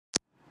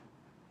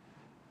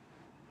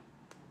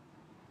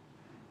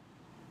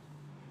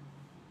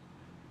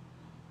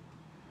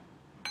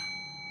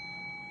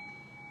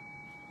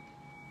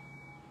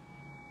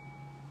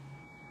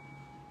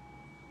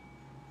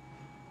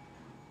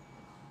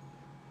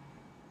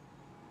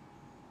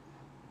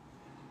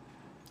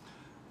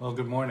Well,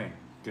 good morning,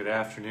 good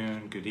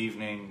afternoon, good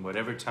evening,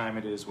 whatever time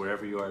it is,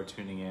 wherever you are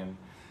tuning in.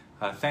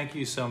 Thank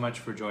you so much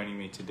for joining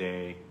me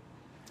today.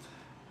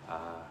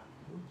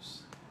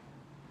 Oops.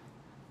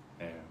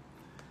 There.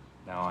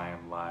 Now I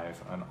am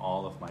live on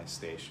all of my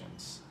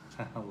stations.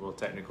 A little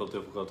technical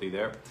difficulty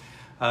there.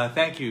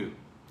 Thank you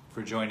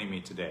for joining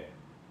me today.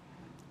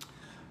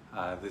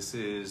 This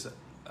is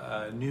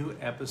a new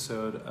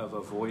episode of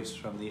A Voice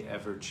from the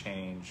Ever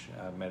Change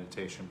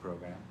meditation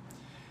program.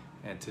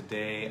 And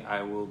today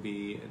I will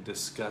be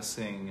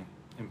discussing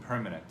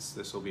impermanence.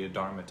 This will be a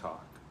Dharma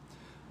talk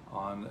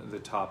on the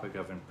topic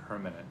of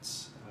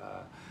impermanence.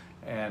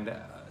 And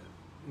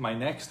my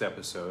next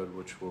episode,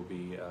 which will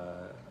be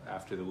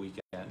after the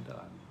weekend,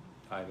 on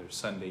either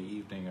Sunday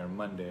evening or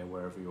Monday,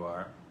 wherever you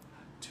are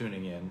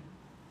tuning in,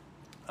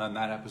 on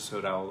that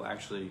episode I will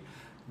actually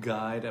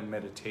guide a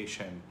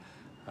meditation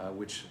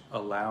which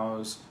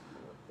allows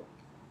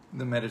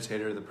the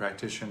meditator, the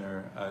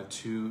practitioner,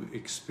 to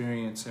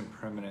experience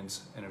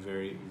impermanence in a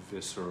very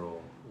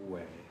visceral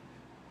way.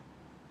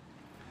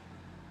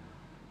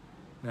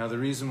 Now, the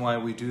reason why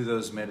we do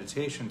those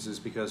meditations is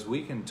because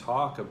we can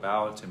talk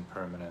about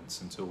impermanence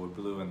until we're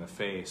blue in the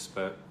face,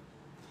 but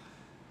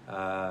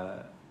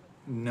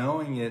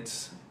knowing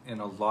it in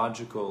a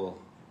logical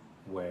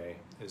way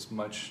is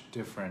much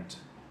different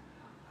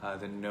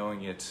than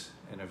knowing it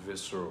in a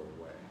visceral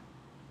way.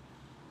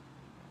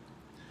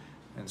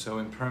 And so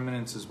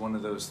impermanence is one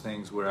of those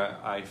things where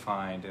I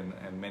find,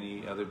 and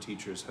many other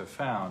teachers have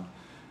found,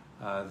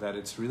 that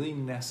it's really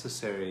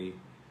necessary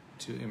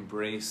to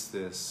embrace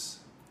this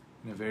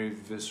in a very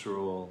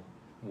visceral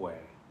way.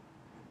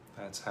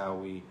 That's how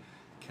we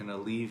can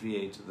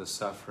alleviate the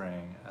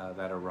suffering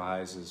that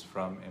arises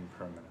from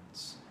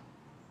impermanence.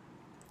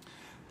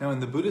 Now, in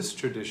the Buddhist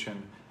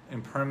tradition,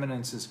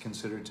 impermanence is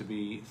considered to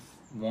be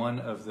one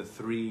of the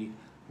three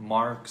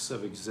marks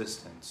of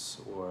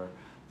existence, or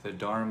the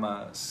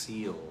Dharma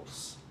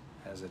seals,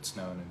 as it's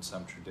known in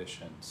some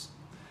traditions.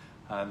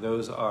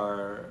 Those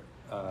are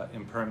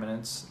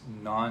impermanence,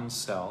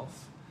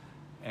 non-self,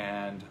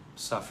 and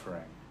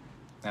suffering.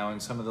 Now, in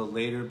some of the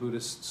later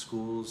Buddhist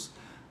schools,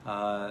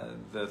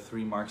 the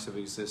three marks of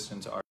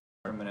existence are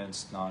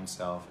impermanence,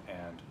 non-self,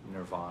 and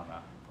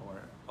nirvana,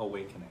 or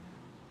awakening,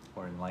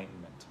 or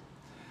enlightenment.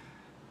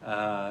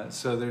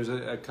 So there's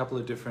a couple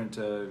of different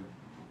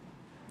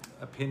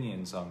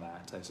opinions on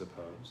that, I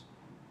suppose.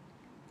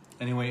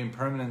 Anyway,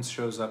 impermanence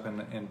shows up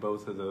in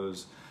both of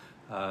those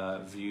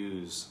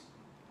views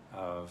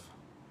of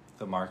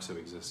the marks of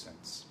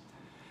existence.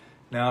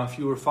 Now, if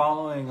you were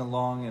following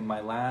along in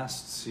my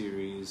last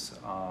series,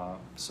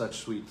 Such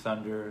Sweet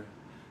Thunder,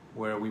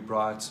 where we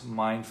brought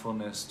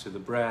mindfulness to the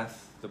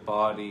breath, the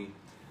body,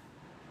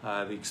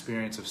 the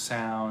experience of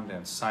sound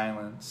and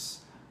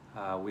silence,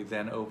 we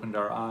then opened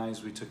our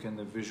eyes, we took in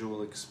the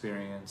visual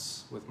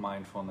experience with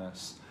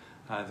mindfulness,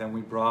 then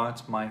we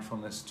brought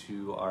mindfulness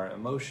to our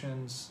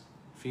emotions,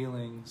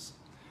 feelings,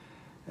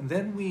 and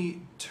then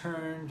we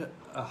turned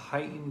a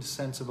heightened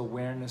sense of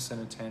awareness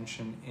and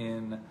attention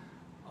in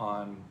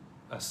on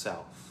a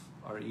self,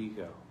 our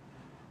ego.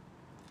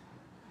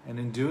 And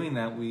in doing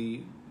that,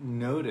 we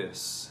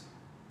notice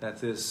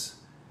that this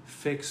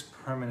fixed,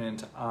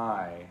 permanent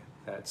I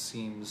that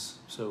seems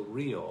so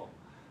real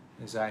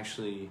is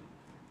actually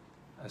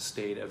a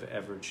state of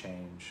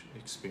ever-change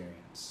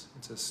experience.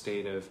 It's a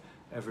state of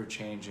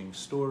ever-changing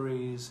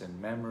stories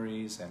and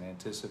memories and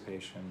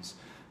anticipations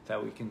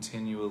that we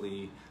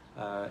continually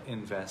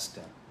invest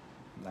in.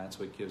 And that's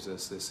what gives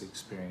us this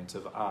experience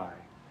of I.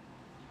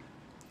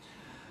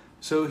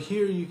 So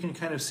here you can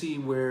kind of see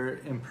where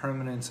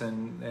impermanence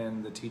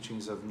and the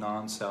teachings of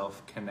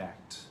non-self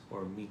connect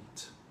or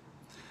meet.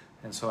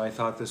 And so I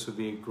thought this would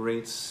be a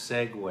great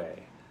segue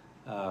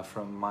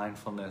from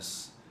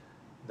mindfulness,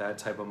 that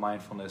type of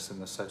mindfulness in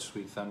the Such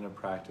Sweet Thunder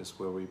practice,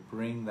 where we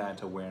bring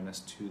that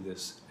awareness to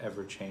this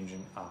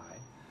ever-changing I.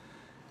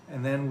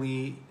 And then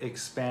we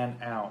expand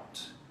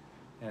out,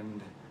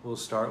 and we'll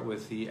start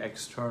with the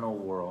external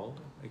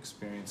world,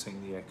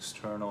 experiencing the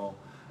external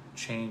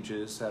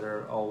changes that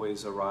are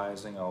always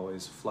arising,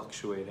 always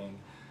fluctuating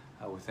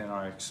within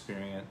our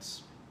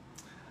experience.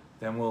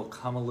 Then we'll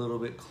come a little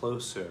bit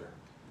closer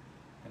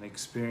and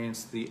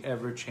experience the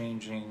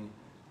ever-changing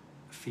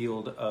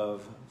field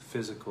of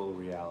physical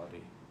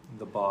reality,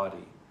 the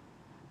body,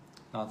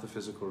 not the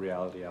physical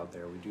reality out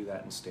there. We do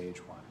that in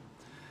stage one.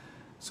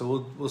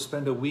 So we'll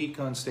spend a week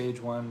on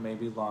stage one,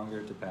 maybe longer,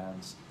 it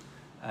depends.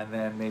 And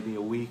then maybe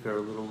a week or a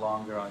little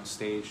longer on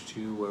stage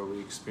two, where we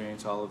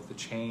experience all of the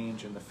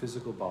change in the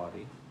physical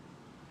body.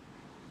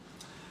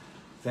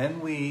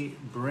 Then we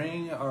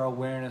bring our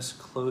awareness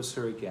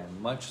closer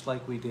again, much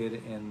like we did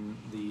in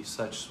the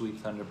Such Sweet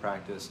Thunder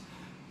practice.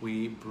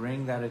 We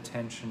bring that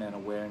attention and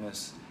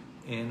awareness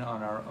in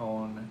on our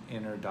own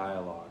inner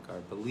dialogue,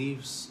 our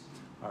beliefs,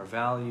 our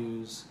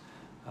values,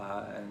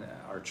 and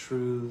our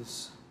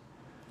truths,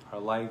 our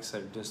likes,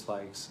 our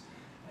dislikes,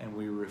 and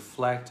we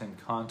reflect and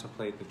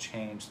contemplate the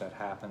change that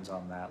happens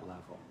on that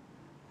level.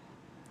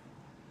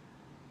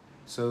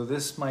 So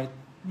this might,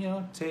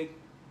 take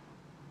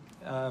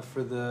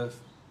for the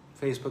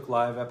Facebook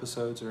Live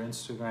episodes or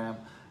Instagram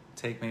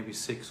take maybe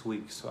 6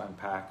 weeks to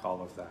unpack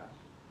all of that.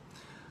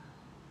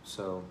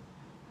 So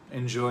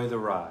enjoy the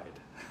ride.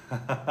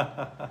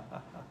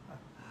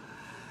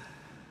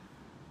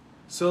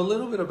 So a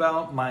little bit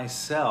about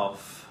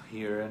myself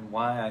here and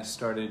why I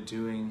started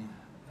doing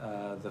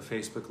the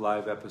Facebook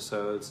Live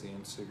episodes, the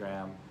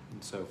Instagram,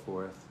 and so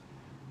forth.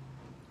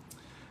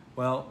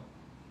 Well,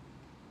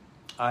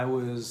 I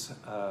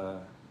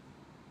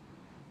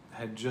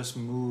had just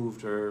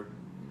moved or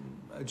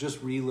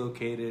just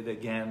relocated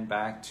again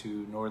back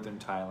to northern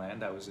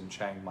Thailand. I was in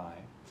Chiang Mai.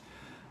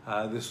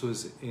 This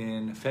was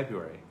in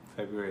February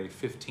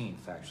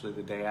 15th, actually,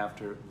 the day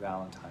after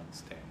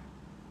Valentine's Day.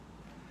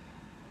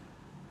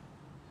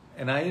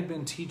 And I had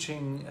been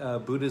teaching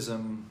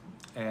Buddhism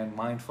and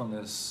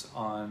mindfulness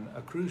on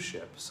a cruise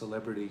ship,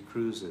 Celebrity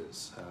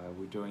Cruises.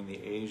 We're doing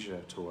the Asia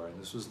tour, and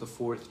this was the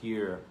 4th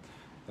year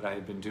that I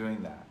had been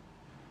doing that.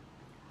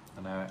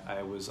 And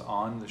I was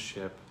on the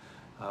ship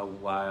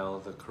while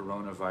the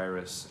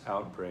coronavirus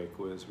outbreak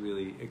was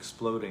really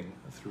exploding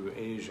through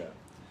Asia.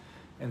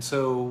 And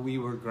so we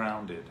were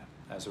grounded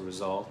as a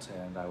result,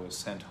 and I was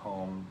sent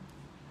home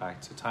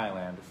back to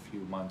Thailand a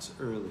few months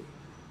early.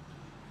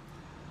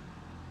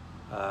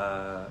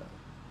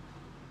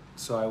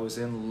 So I was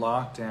in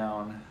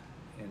lockdown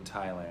in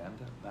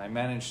Thailand. I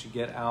managed to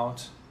get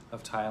out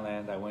of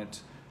Thailand. I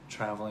went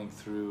traveling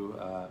through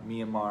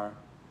Myanmar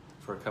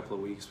for a couple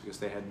of weeks because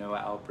they had no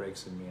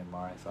outbreaks in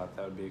Myanmar. I thought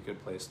that would be a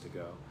good place to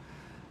go.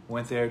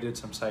 Went there, did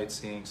some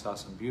sightseeing, saw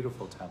some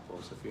beautiful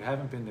temples. If you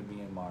haven't been to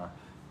Myanmar,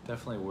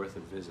 definitely worth a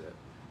visit.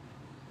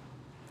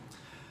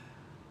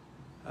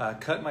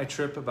 Cut my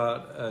trip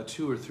about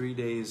 2 or 3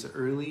 days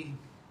early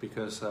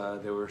because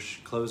they were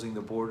closing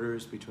the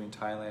borders between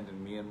Thailand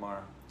and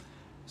Myanmar.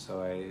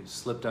 So I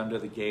slipped under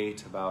the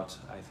gate I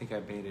think I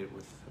made it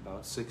with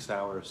about 6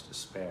 hours to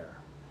spare.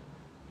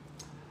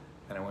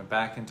 And I went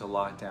back into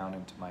lockdown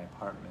into my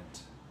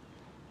apartment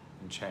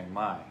in Chiang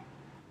Mai.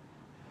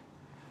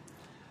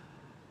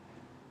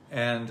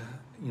 And,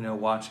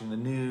 watching the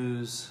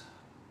news,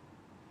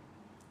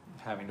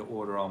 having to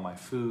order all my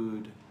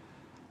food,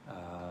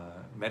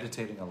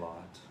 meditating a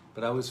lot.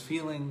 But I was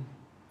feeling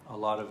a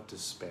lot of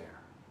despair.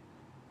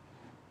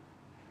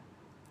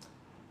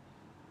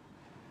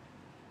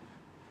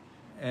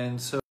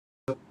 And so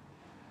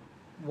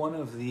one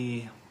of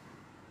the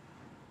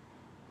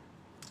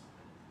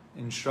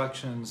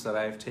instructions that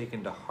I've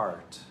taken to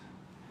heart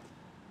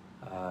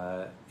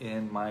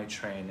in my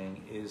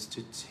training is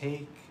to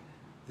take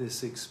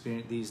this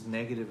experience, these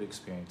negative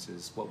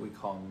experiences, what we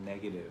call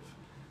negative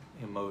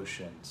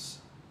emotions,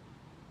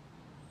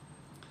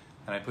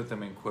 and I put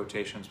them in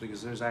quotations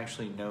because there's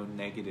actually no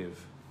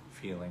negative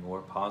feeling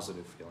or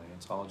positive feeling.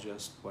 It's all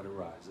just what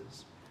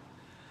arises.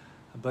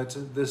 But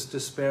this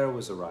despair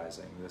was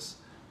arising,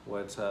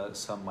 what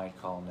some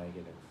might call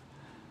negative.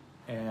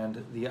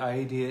 And the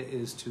idea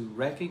is to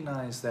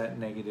recognize that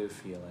negative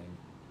feeling,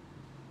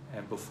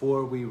 and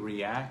before we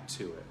react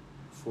to it,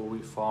 before we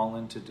fall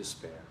into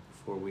despair,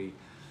 before we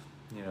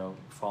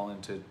fall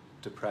into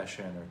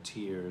depression or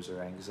tears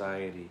or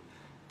anxiety,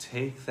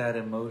 take that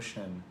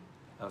emotion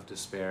of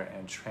despair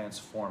and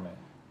transform it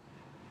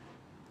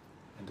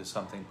into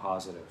something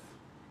positive.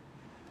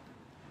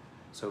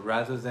 So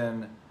rather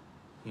than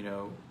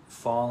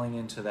falling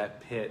into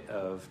that pit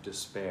of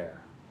despair,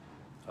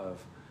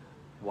 of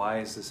why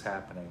is this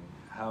happening?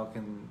 How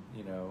can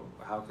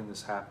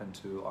this happen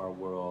to our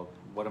world?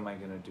 What am I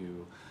going to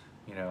do?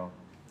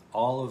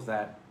 All of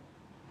that,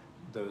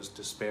 those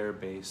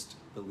despair-based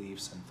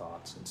beliefs and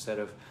thoughts, instead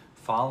of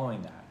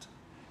following that,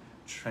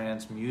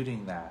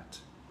 transmuting that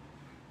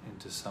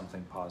into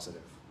something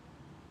positive.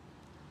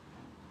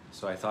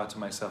 So I thought to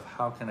myself,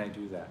 how can I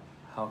do that?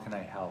 How can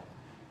I help?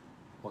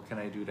 What can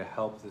I do to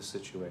help this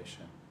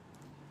situation?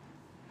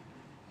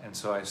 And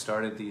so I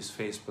started these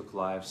Facebook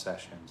Live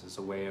sessions as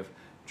a way of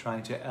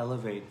trying to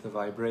elevate the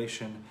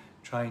vibration,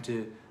 trying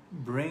to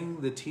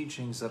bring the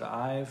teachings that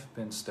I've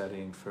been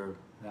studying for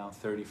now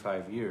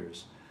 35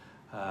 years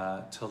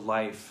to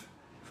life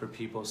for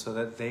people so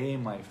that they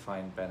might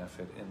find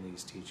benefit in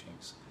these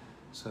teachings.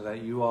 So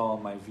that you all,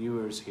 my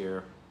viewers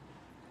here,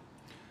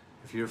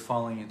 if you're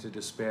falling into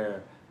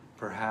despair,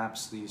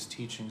 perhaps these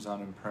teachings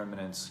on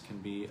impermanence can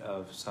be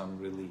of some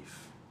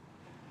relief,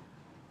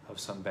 of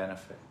some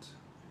benefit.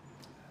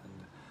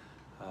 And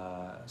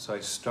so I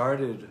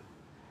started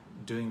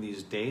doing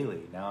these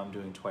daily. Now I'm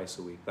doing twice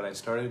a week, but I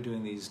started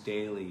doing these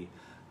daily,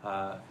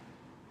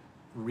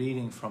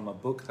 reading from a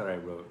book that I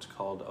wrote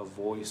called A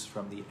Voice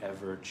from the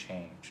Ever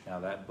Change. Now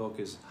that book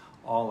is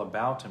all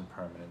about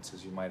impermanence,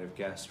 as you might have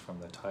guessed from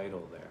the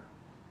title there.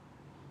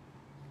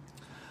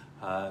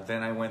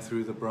 Then I went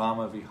through the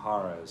Brahma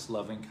Viharas,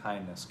 loving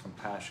kindness,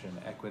 compassion,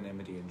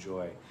 equanimity, and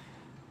joy,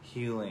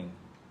 healing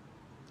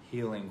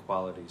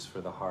qualities for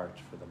the heart,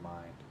 for the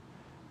mind.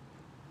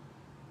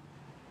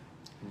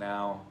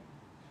 Now,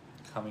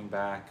 coming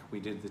back, we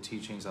did the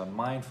teachings on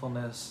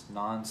mindfulness,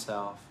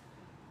 non-self,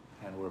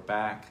 and we're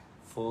back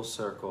full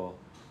circle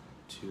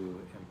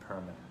to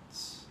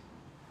impermanence.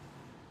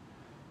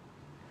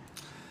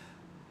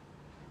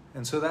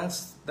 And so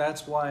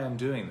that's why I'm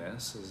doing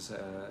this, is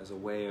as a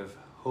way of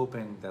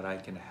hoping that I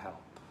can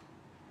help.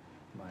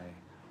 My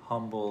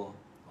humble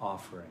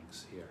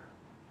offerings here.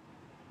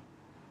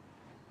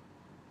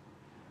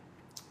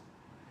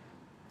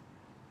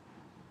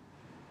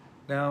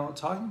 Now,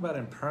 talking about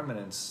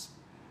impermanence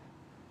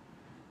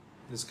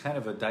is kind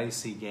of a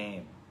dicey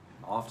game.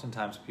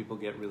 Oftentimes people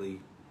get really,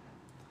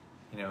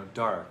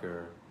 dark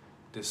or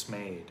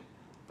dismayed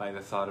by the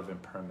thought of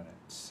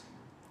impermanence.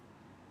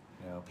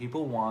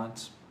 People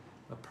want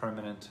a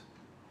permanent,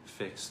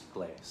 fixed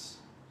place.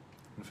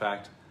 In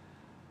fact,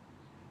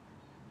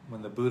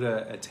 when the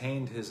Buddha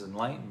attained his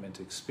enlightenment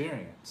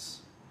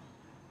experience,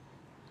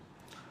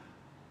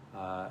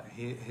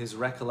 his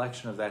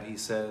recollection of that, he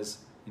says,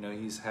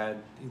 he's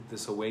had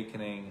this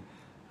awakening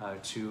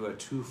to a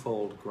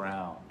twofold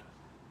ground,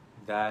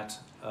 that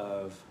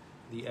of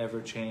the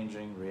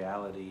ever-changing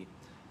reality,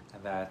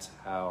 and that's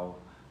how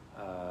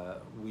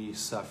we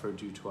suffer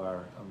due to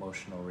our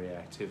emotional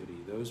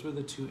reactivity. Those were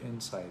the two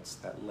insights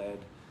that led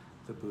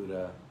the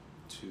Buddha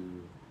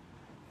to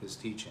his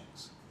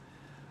teachings.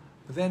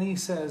 But then he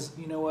says,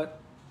 you know what?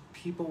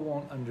 People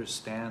won't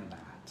understand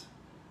that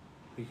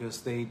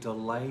because they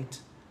delight,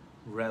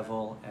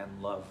 revel,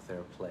 and love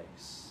their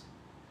place.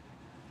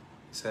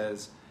 He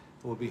says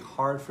it will be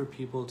hard for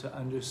people to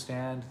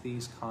understand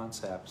these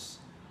concepts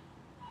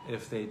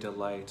if they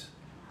delight,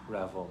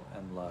 revel,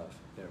 and love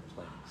their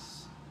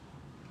place.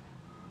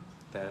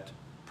 That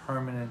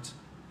permanent,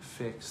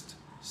 fixed,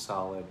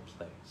 solid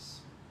place.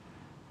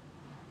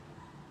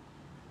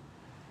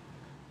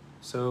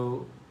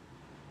 So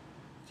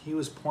he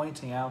was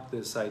pointing out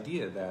this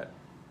idea that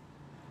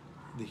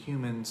the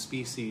human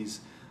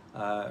species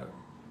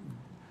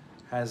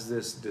has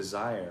this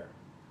desire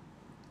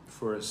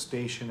for a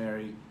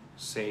stationary,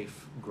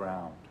 safe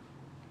ground.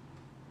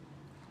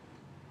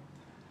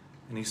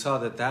 And he saw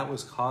that that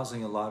was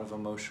causing a lot of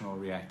emotional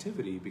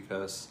reactivity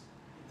because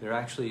there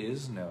actually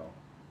is no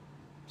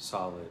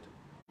solid,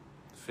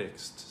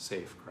 fixed,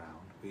 safe ground.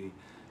 We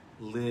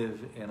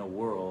live in a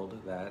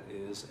world that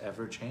is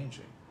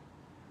ever-changing.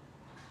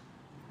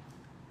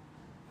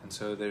 And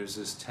so there's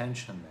this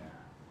tension there.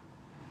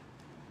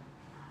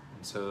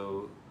 And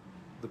so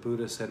the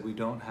Buddha said we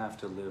don't have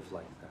to live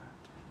like that.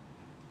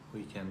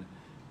 We can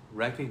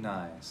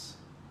recognize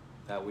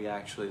that we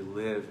actually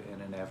live in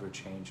an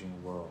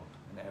ever-changing world,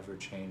 an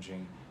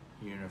ever-changing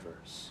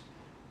universe.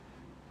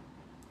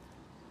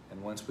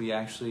 And once we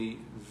actually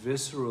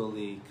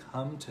viscerally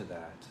come to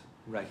that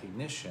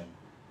recognition,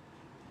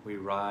 we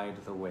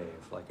ride the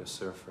wave like a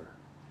surfer.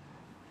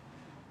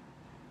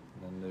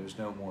 And then there's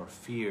no more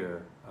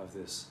fear of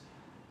this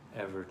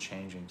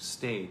ever-changing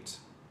state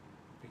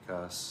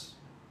because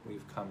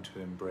we've come to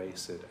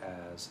embrace it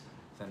as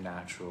the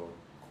natural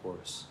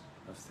course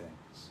of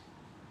things.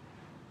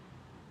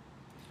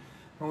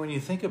 And when you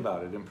think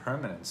about it,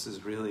 impermanence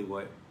is really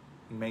what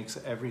makes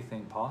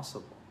everything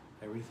possible.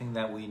 Everything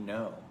that we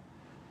know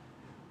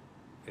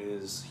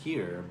is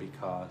here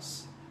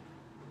because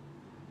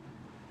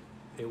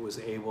it was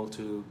able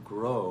to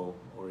grow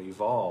or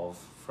evolve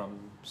from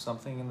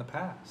something in the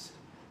past.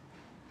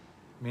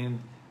 I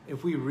mean,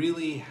 if we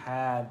really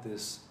had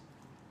this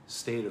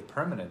state of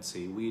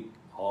permanency, we'd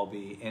all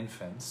be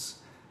infants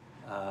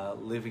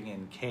living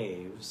in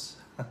caves,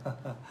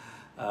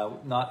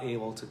 not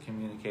able to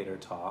communicate or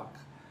talk.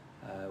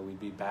 We'd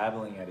be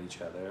babbling at each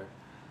other.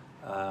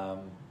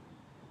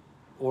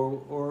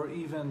 Or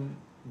even,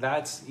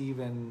 that's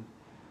even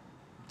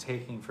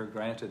taking for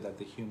granted that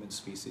the human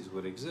species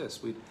would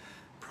exist. We'd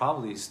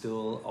probably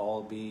still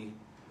all be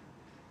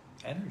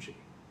energy,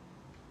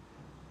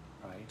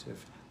 right?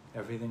 If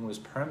everything was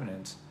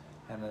permanent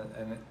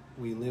and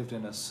we lived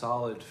in a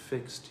solid,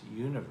 fixed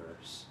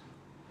universe,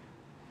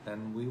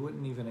 then we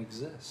wouldn't even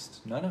exist.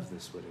 None of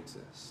this would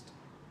exist.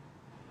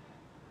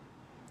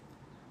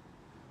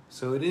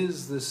 So it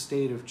is this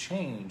state of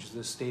change,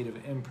 this state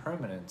of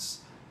impermanence,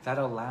 that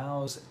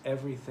allows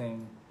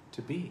everything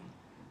to be.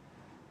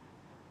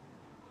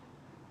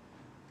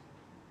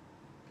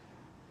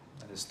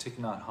 And as Thich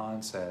Nhat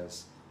Hanh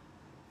says,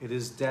 it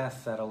is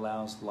death that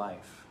allows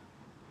life.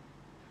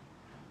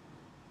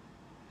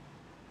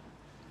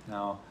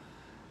 Now,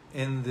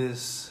 in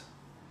this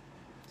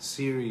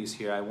series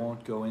here, I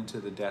won't go into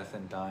the death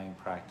and dying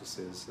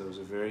practices. Those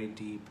are very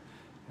deep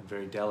and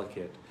very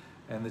delicate.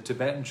 And the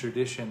Tibetan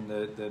tradition,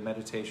 the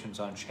meditations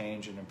on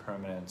change and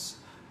impermanence,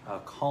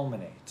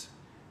 culminate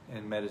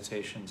in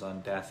meditations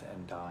on death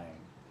and dying.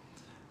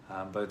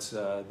 But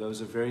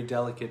those are very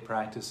delicate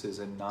practices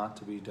and not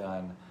to be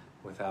done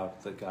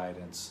without the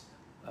guidance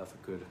of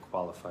a good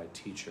qualified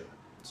teacher.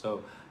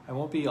 So I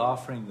won't be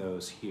offering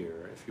those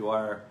here. If you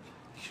are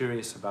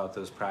curious about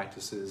those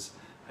practices,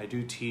 I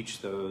do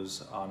teach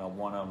those on a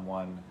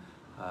one-on-one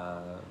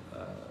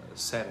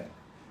setting.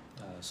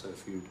 So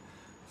if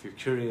you're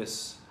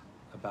curious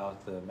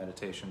about the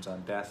meditations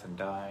on death and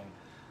dying,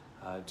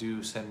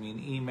 do send me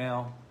an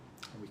email.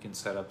 We can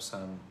set up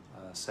some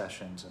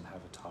sessions and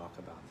have a talk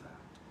about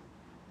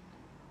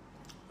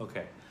that.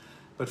 Okay,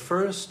 but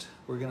first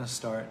we're going to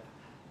start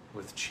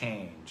with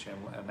change.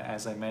 And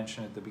as I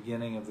mentioned at the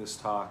beginning of this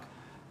talk,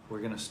 we're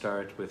going to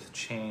start with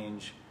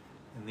change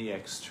in the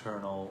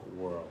external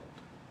world.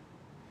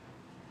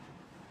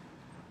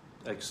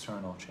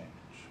 External change.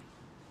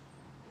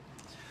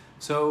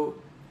 So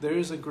there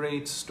is a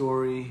great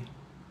story,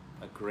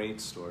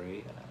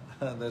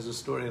 there's a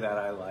story that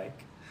I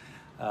like,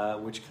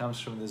 which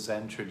comes from the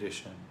Zen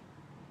tradition,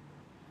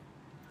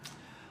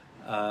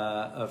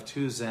 of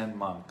two Zen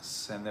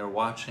monks, and they're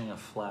watching a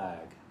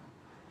flag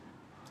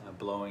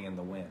blowing in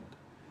the wind,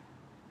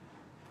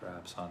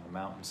 perhaps on the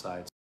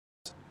mountainside,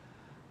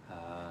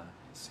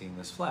 seeing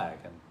this flag.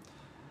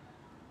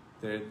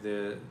 And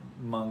the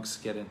monks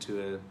get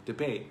into a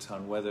debate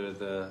on whether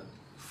the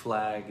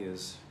flag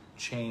is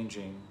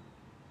changing,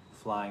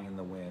 flying in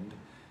the wind,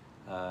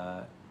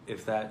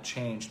 if that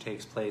change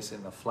takes place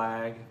in the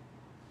flag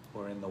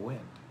or in the wind.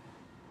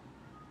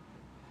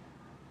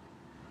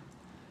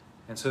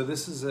 And so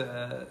this is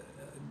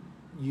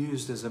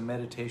used as a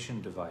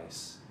meditation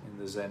device in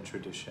the Zen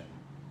tradition.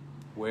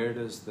 Where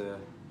does the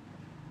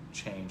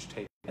change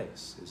take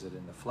place? Is it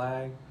in the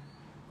flag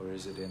or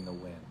is it in the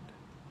wind?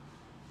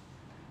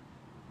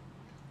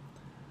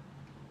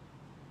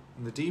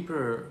 And the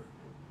deeper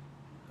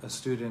a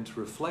student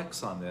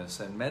reflects on this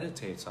and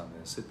meditates on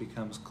this, it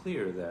becomes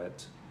clear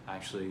that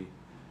actually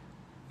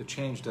the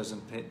change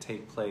doesn't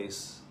take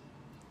place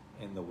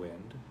in the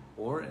wind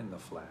or in the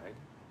flag.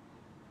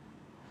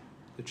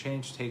 The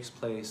change takes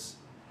place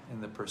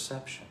in the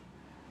perception,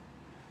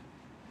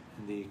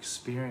 in the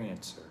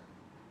experiencer.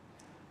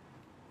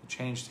 The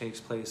change takes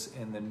place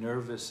in the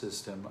nervous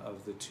system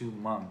of the two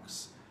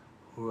monks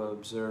who are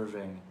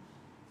observing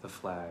the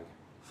flag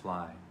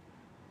flying.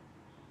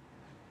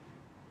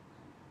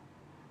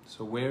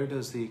 So where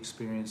does the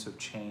experience of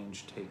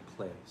change take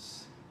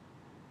place?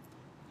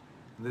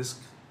 This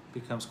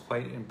becomes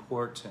quite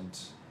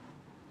important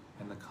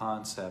in the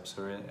concepts,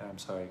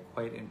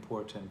 quite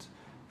important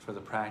for the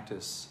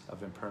practice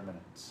of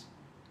impermanence.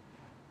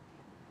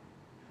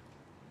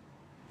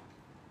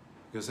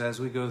 Because as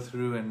we go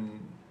through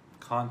and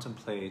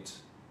contemplate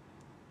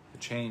the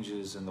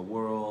changes in the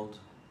world,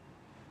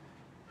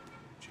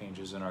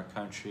 changes in our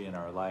country and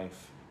our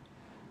life,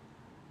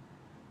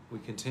 we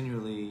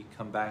continually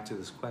come back to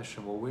this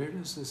question, well, where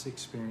does this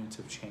experience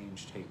of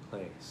change take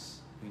place?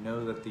 We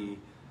know that the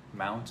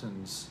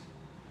mountains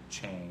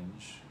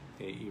change,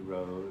 they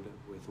erode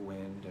with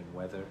wind and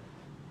weather.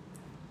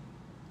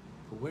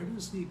 But where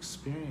does the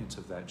experience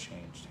of that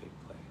change take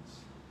place?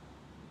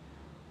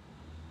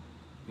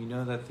 We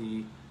know that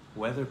the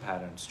weather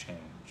patterns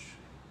change,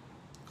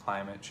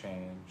 climate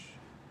change,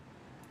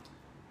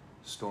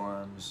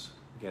 storms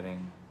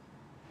getting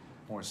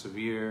more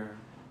severe,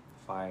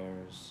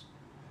 fires,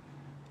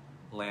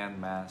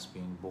 land mass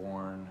being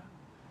born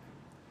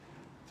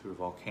through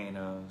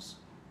volcanoes,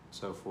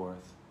 so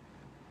forth.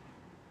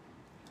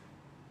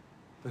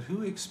 But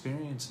who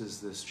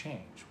experiences this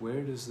change?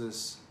 Where does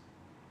this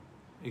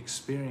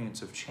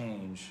experience of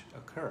change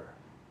occur?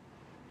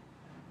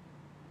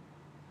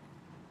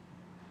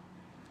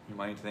 You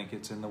might think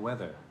it's in the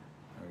weather,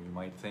 or you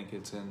might think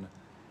it's in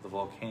the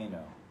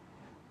volcano.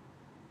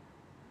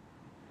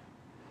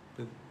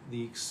 But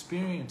the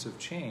experience of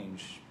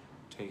change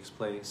takes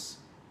place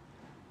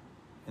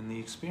in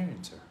the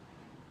experiencer.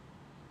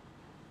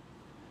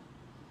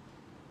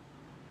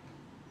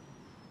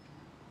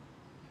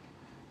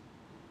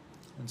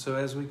 And so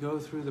as we go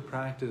through the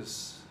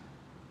practice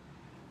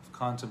of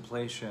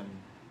contemplation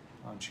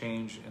on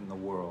change in the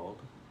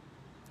world,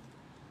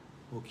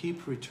 we'll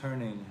keep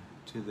returning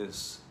to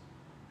this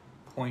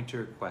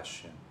pointer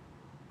question.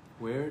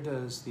 Where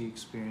does the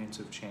experience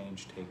of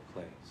change take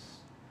place?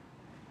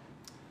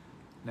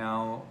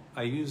 Now,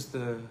 I use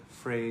the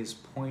phrase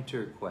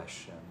pointer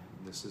question.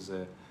 This is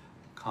a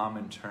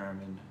common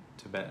term in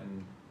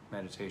Tibetan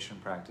meditation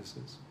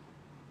practices.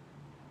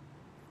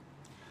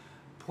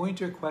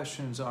 Pointer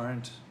questions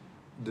aren't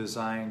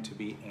designed to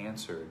be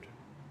answered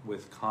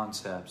with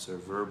concepts or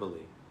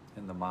verbally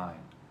in the mind.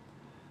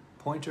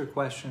 Pointer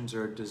questions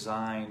are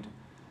designed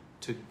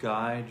to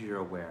guide your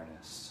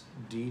awareness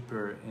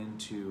deeper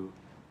into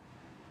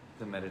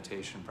the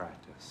meditation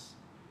practice.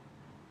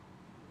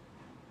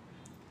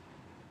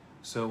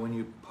 So when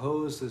you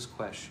pose this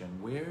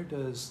question, where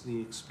does the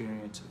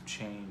experience of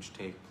change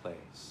take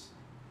place?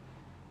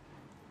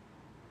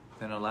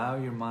 Then allow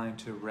your mind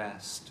to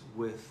rest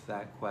with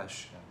that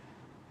question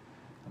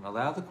and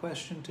allow the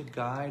question to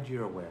guide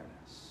your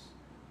awareness.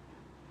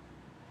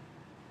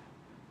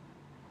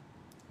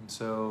 And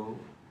so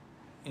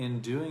in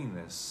doing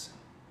this,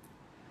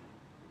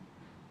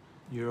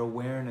 your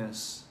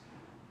awareness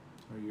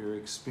or your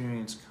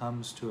experience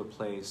comes to a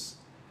place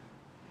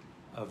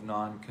of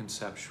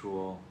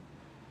non-conceptual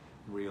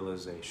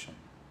realization.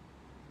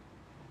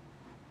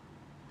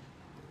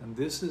 And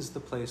this is the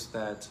place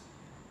that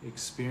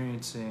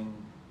experiencing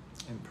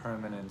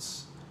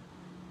impermanence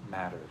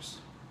matters.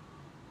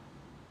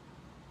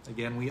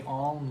 Again, we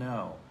all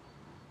know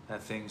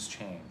that things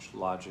change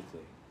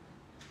logically.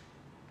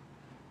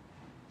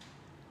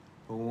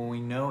 But when we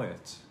know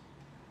it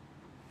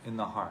in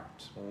the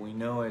heart, when we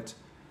know it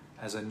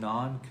as a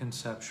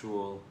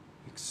non-conceptual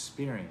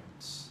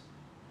experience,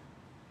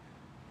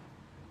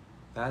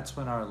 that's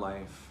when our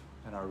life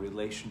and our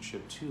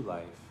relationship to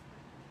life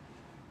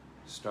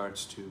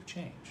starts to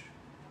change.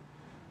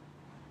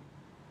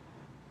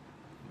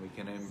 We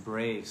can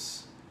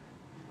embrace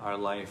our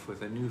life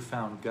with a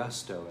newfound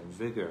gusto and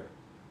vigor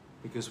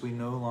because we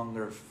no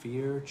longer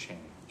fear change,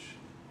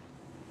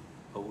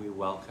 but we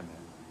welcome it.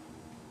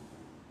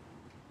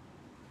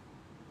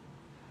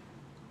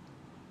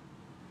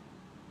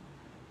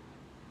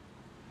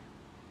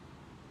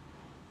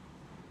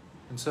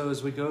 And so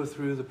as we go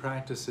through the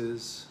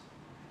practices,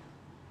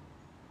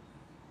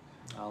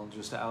 I'll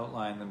just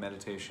outline the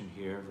meditation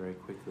here very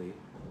quickly.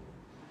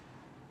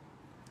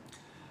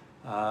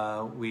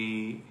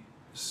 We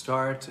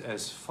start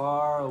as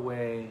far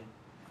away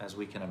as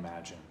we can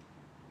imagine.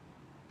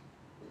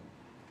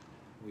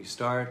 We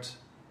start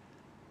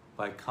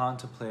by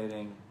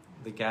contemplating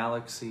the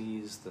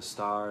galaxies, the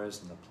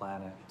stars, and the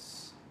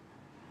planets.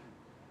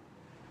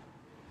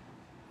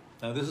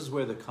 Now this is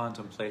where the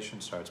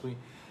contemplation starts.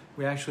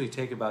 We actually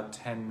take about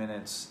 10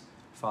 minutes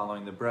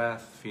following the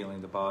breath,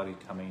 feeling the body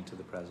coming to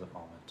the present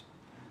moment.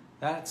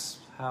 That's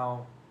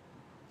how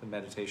the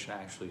meditation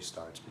actually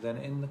starts. But then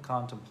in the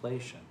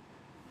contemplation,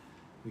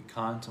 we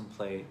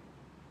contemplate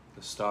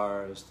the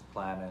stars, the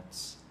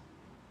planets,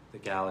 the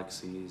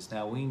galaxies.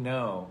 Now we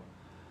know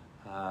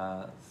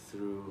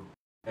through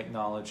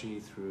technology,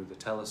 through the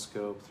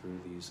telescope, through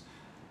these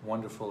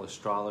wonderful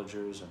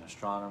astrologers and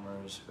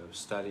astronomers who have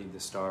studied the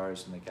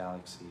stars and the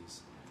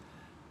galaxies,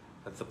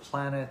 that the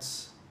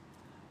planets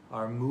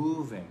are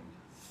moving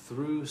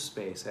through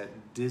space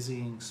at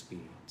dizzying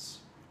speeds,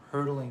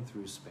 hurtling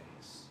through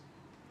space.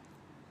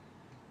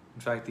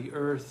 In fact, the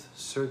Earth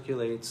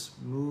circulates,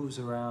 moves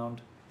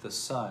around the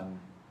sun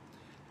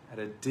at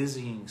a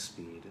dizzying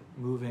speed,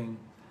 moving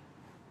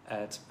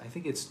at, I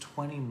think it's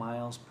 20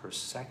 miles per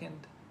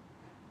second.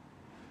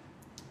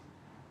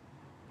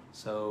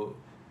 So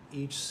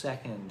each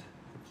second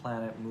the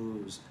planet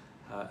moves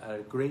at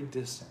a great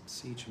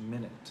distance, each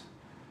minute.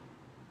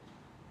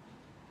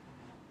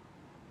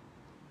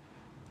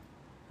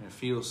 And it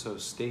feels so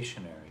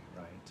stationary,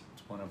 right?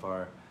 It's one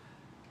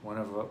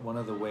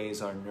of the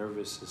ways our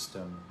nervous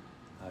system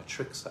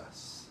tricks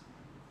us.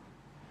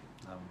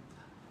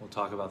 We'll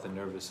talk about the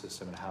nervous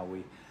system and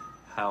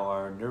how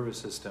our nervous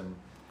system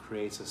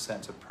creates a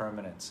sense of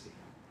permanency.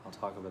 I'll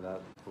talk about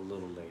that a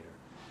little later.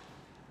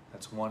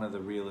 That's one of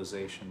the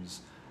realizations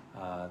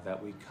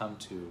that we come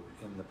to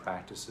in the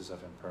practices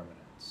of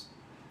impermanence.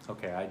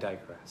 Okay, I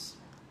digress.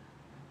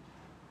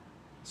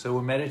 So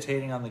we're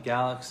meditating on the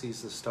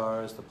galaxies, the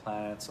stars, the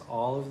planets,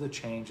 all of the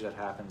change that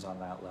happens on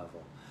that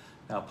level.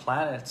 Now,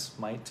 planets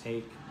might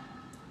take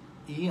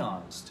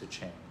eons to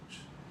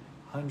change,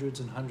 hundreds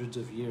and hundreds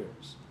of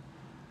years.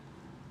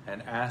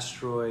 And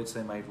asteroids,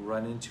 they might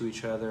run into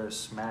each other,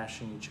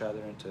 smashing each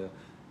other into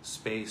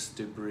space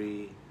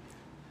debris.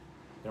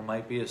 There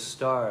might be a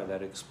star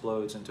that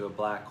explodes into a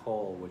black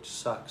hole, which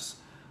sucks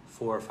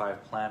 4 or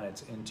 5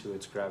 planets into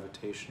its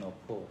gravitational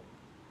pull.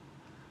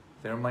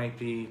 There might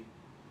be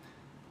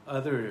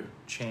other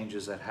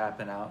changes that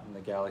happen out in the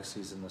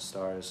galaxies and the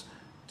stars,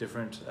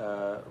 different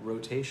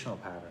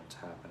rotational patterns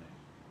happening,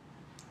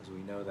 as we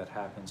know that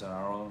happens in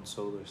our own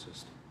solar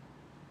system.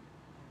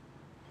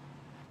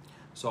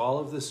 So all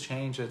of this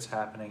change that's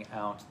happening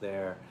out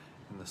there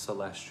in the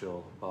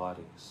celestial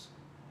bodies.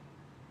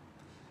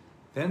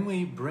 Then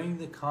we bring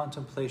the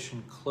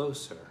contemplation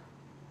closer.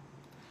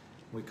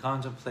 We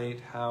contemplate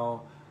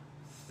how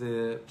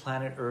the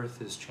planet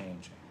Earth is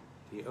changing.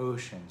 The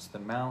oceans, the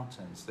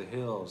mountains, the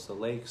hills, the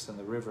lakes, and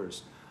the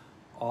rivers,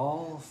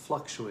 all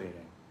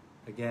fluctuating,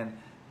 again,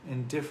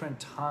 in different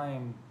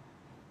time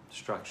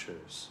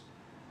structures.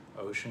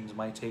 Oceans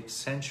might take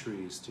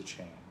centuries to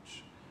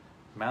change.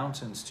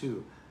 Mountains,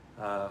 too,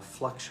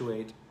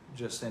 fluctuate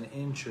just an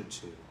inch or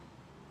two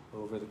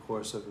over the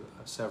course of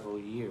several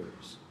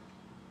years.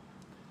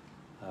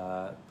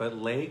 But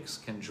lakes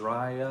can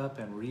dry up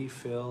and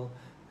refill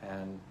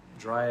and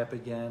dry up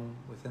again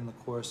within the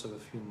course of a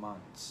few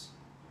months.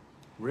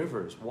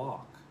 Rivers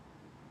walk.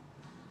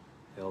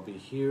 They'll be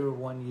here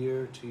 1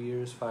 year, 2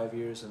 years, 5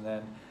 years, and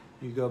then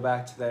you go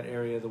back to that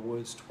area of the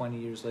woods 20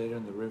 years later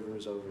and the river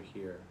is over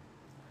here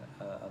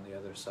on the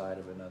other side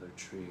of another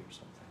tree or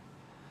something.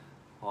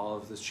 All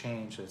of this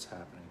change that's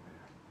happening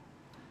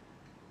there.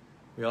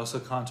 We also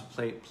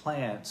contemplate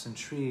plants and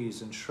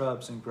trees and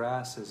shrubs and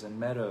grasses and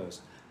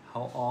meadows,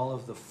 how all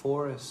of the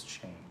forests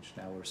change.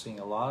 Now we're seeing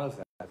a lot of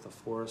that at the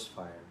forest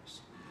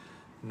fires.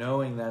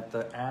 Knowing that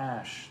the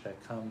ash that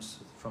comes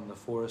from the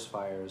forest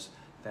fires,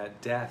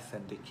 that death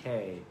and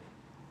decay,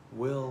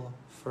 will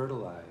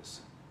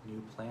fertilize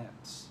new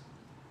plants,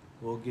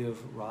 will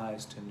give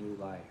rise to new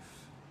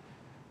life.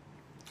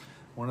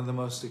 One of the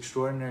most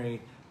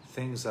extraordinary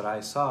things that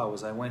I saw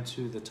was I went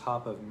to the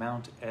top of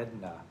Mount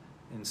Etna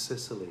in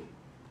Sicily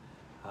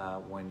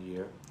one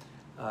year,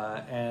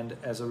 and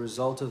as a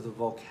result of the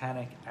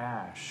volcanic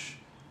ash,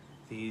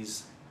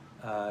 these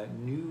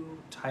new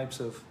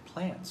types of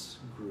plants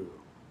grew.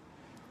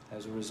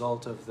 As a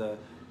result of the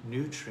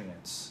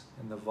nutrients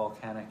in the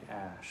volcanic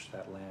ash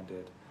that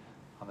landed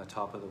on the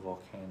top of the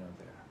volcano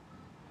there.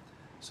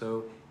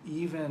 So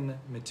even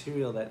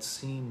material that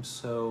seems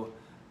so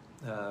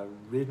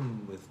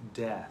ridden with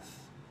death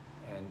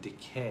and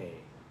decay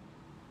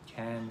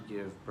can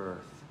give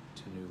birth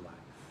to new life.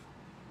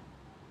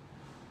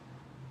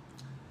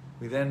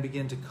 We then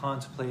begin to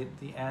contemplate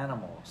the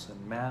animals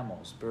and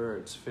mammals,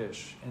 birds,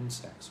 fish,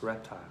 insects,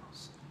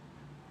 reptiles,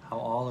 how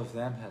all of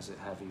them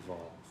have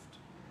evolved.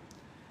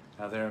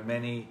 Now there are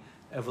many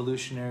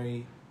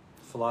evolutionary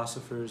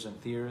philosophers and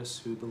theorists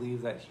who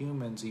believe that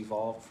humans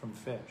evolved from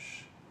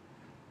fish,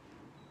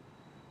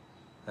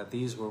 that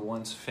these were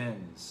once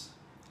fins,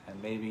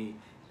 and maybe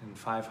in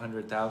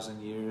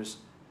 500,000 years,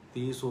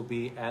 these will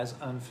be as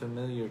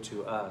unfamiliar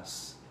to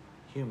us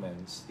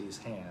humans, these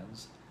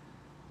hands,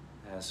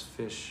 as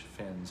fish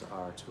fins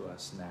are to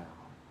us now.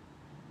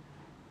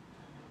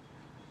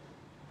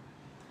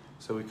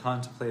 So we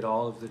contemplate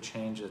all of the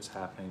change that's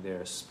happening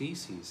there.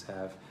 Species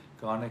have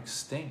gone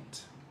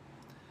extinct.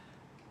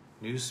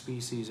 New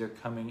species are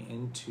coming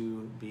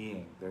into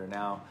being. There are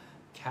now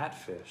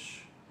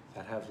catfish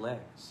that have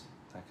legs,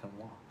 that can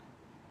walk.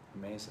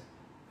 Amazing.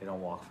 They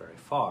don't walk very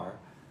far,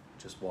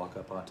 just walk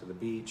up onto the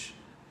beach.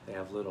 They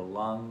have little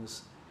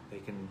lungs.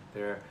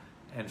 They're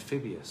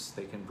amphibious.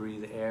 They can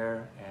breathe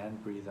air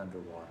and breathe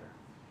underwater.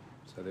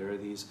 So there are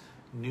these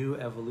new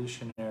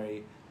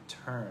evolutionary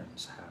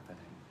turns happening.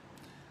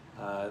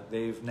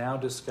 They've now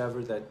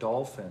discovered that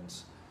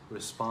dolphins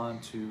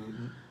respond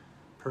to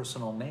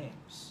personal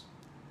names.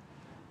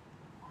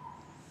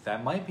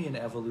 That might be an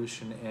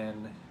evolution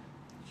in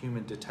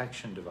human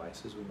detection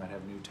devices. We might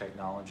have new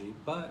technology,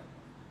 but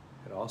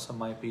it also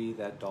might be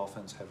that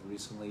dolphins have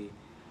recently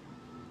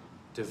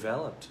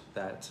developed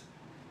that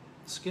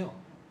skill.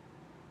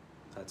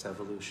 That's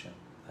evolution.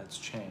 That's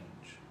change.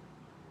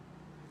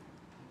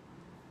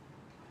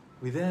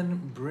 We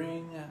then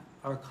bring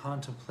our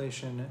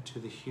contemplation to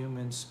the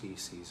human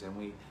species, and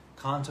we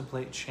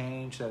contemplate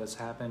change that has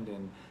happened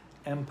in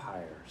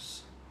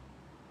empires,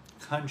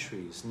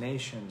 countries,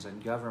 nations,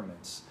 and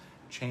governments.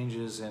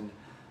 Changes in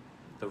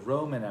the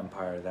Roman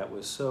Empire that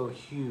was so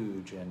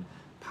huge and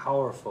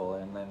powerful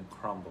and then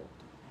crumbled.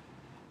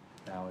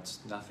 Now it's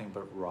nothing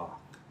but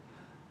rock.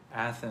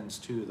 Athens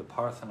too, the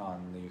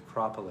Parthenon, the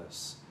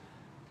Acropolis,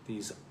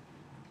 these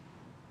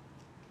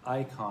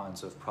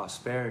icons of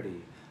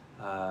prosperity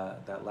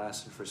that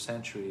lasted for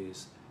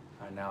centuries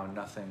are now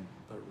nothing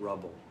but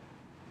rubble.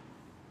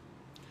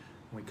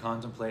 We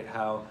contemplate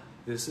how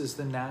this is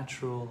the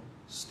natural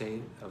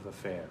state of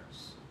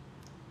affairs,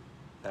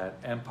 that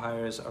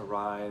empires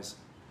arise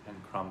and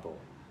crumble,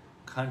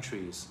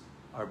 countries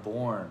are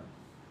born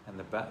and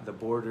the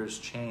borders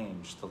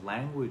change, the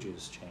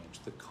languages change,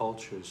 the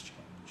cultures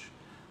change,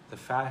 the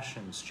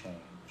fashions change,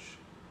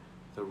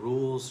 the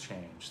rules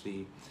change,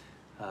 the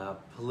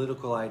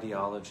political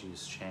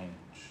ideologies change.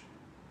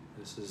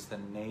 This is the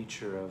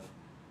nature of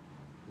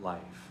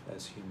life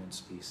as human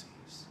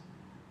species.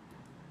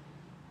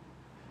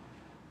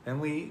 Then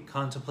we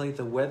contemplate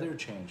the weather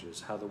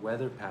changes, how the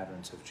weather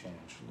patterns have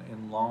changed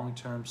in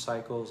long-term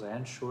cycles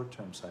and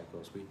short-term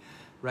cycles. We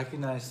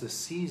recognize the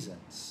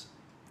seasons,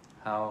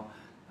 how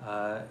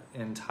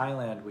in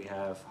Thailand we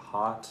have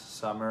hot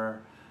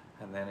summer,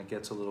 and then it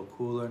gets a little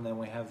cooler, and then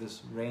we have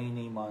this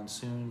rainy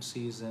monsoon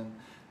season,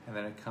 and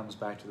then it comes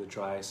back to the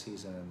dry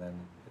season, and then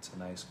it's a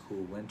nice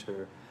cool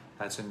winter.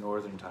 That's in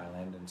northern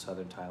Thailand. In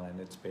southern Thailand,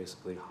 it's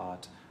basically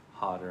hot,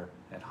 hotter,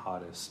 and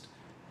hottest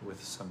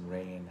with some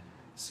rain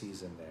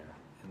season there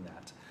in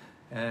that.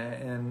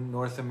 And in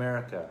North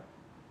America,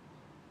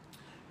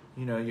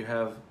 you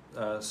have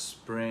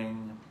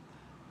spring,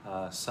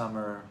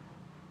 summer,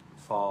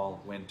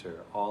 fall,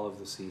 winter, all of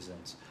the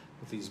seasons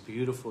with these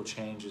beautiful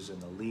changes in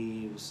the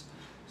leaves,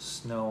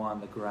 snow on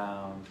the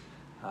ground,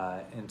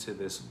 into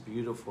this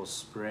beautiful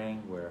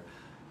spring where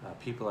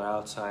people are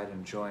outside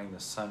enjoying the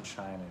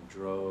sunshine in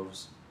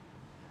droves.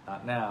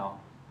 Not now,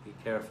 be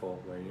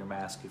careful, wear your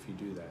mask if you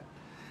do that.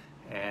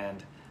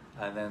 And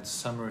then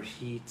summer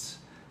heat,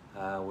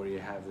 where you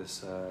have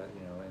this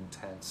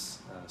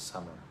intense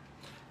summer.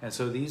 And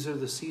so these are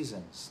the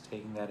seasons,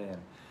 taking that in.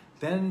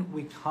 Then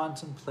we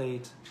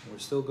contemplate, we're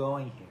still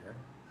going here,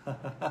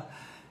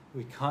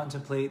 we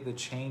contemplate the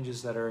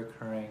changes that are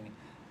occurring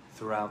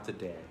throughout the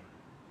day.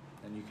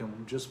 And you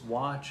can just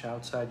watch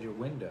outside your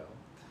window,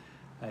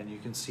 and you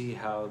can see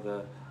how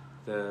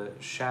the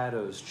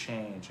shadows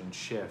change and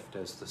shift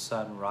as the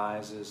sun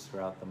rises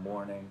throughout the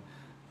morning,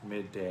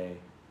 midday,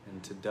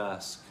 into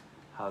dusk,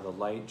 how the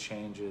light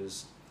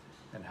changes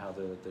and how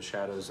the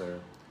shadows are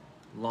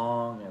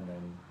long and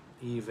then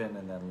even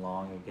and then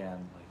long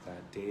again, like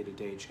that.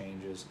 Day-to-day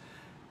changes.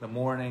 The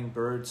morning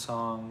bird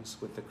songs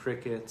with the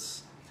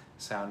crickets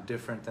sound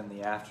different than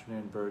the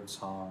afternoon bird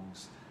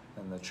songs.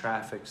 Then the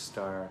traffic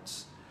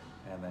starts,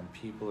 and then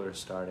people are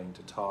starting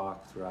to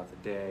talk throughout the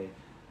day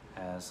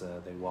as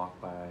they walk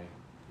by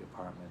the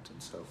apartment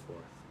and so forth.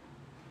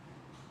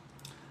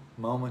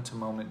 Moment to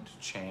moment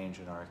change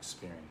in our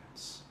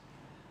experience.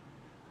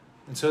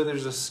 And so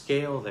there's a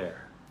scale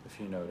there, if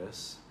you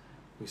notice.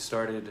 We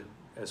started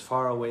as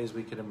far away as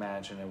we could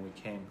imagine, and we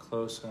came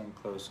closer and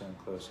closer and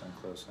closer and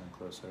closer and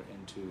closer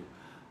into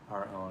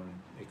our own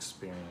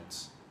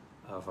experience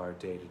of our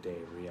day-to-day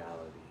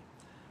reality.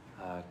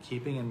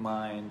 Keeping in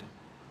mind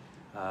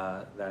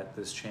that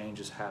this change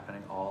is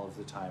happening all of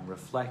the time,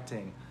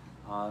 reflecting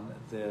on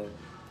the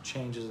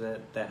changes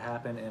that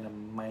happen in a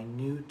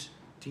minute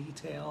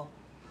detail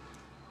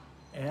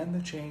and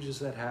the changes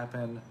that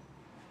happen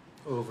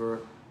over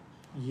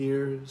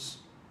years,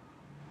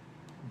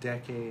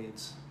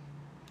 decades,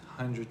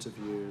 hundreds of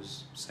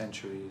years,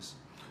 centuries,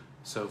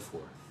 so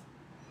forth.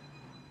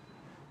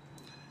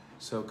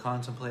 So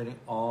contemplating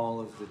all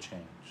of the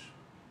change.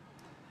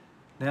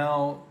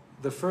 Now,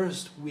 the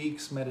first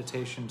week's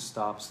meditation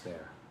stops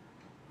there.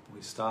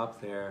 We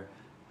stop there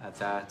at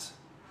that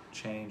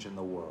change in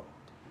the world.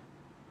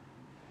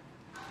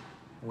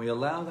 We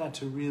allow that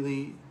to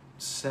really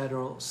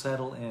settle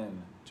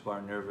in to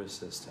our nervous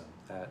system,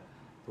 that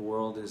the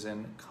world is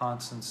in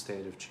constant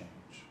state of change.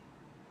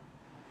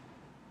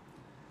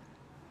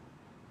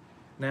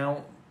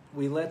 Now,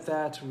 we let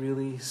that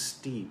really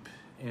steep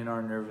in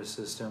our nervous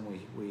system.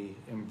 We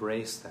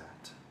embrace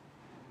that.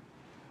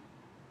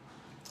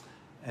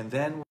 And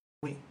then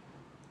we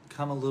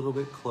come a little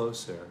bit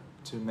closer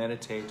to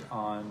meditate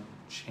on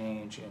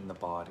change in the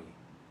body.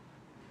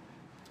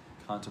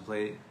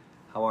 Contemplate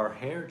how our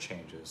hair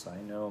changes.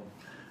 I know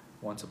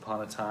once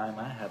upon a time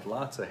I had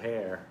lots of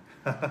hair.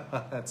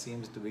 That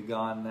seems to be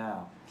gone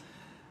now.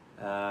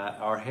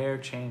 Our hair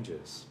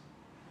changes.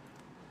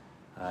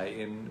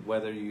 In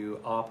whether you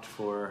opt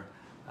for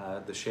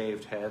the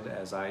shaved head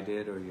as I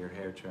did, or your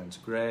hair turns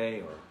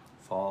gray or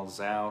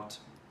falls out,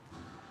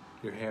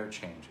 your hair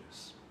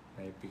changes.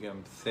 They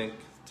become thick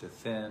to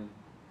thin.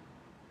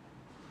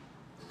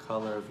 The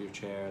color of your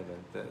hair,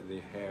 the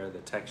hair, the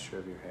texture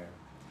of your hair.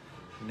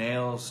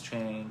 Nails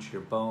change,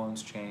 your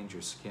bones change,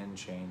 your skin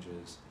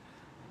changes,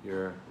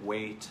 your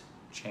weight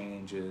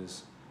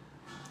changes,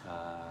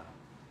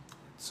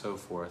 so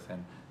forth.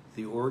 And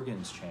the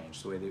organs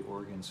change, the way the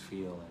organs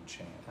feel and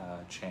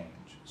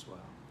change as well.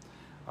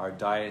 Our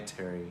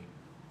dietary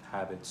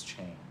habits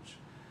change.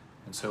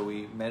 And so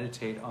we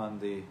meditate on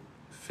the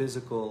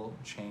physical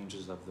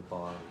changes of the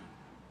body.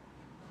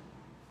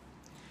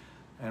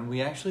 And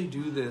we actually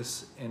do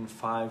this in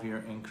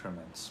 5-year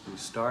increments. We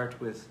start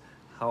with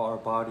how our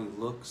body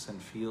looks and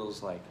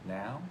feels like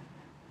now.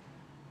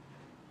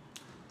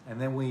 And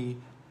then we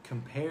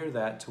compare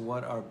that to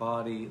what our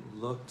body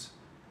looked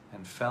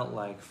and felt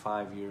like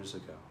 5 years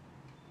ago.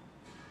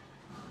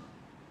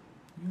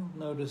 You'll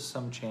notice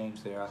some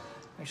change there.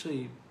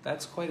 Actually,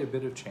 that's quite a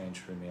bit of change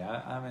for me.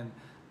 I'm in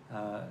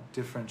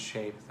different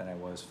shape than I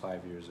was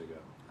 5 years ago.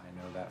 I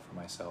know that for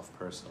myself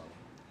personally.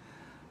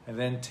 And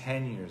then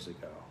 10 years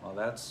ago, well,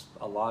 that's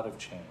a lot of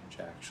change,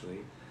 actually.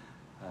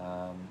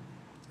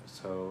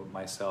 So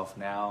myself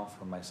now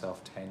from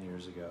myself 10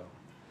 years ago.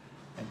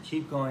 And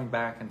keep going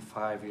back in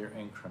 5-year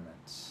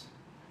increments.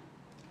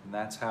 And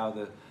that's how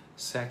the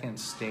second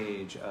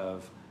stage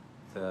of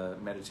the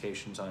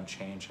meditations on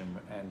change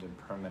and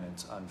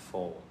impermanence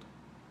unfold.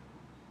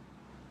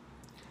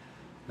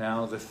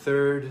 Now the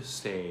third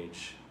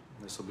stage,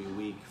 this will be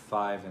week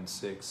 5 and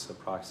 6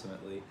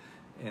 approximately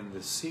in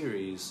the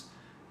series,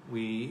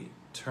 we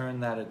turn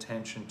that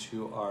attention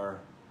to our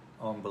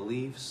own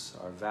beliefs,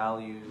 our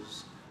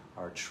values,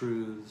 our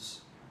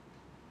truths,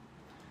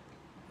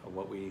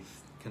 what we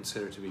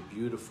consider to be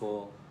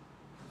beautiful,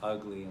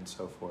 ugly, and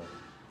so forth.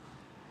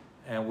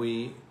 And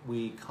we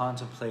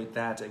contemplate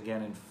that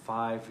again in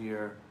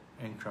 5-year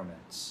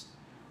increments.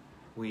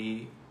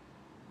 We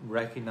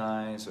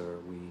recognize, or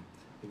we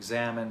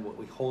examine what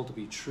we hold to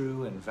be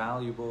true and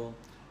valuable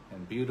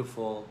and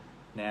beautiful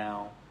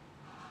now,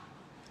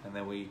 and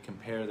then we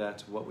compare that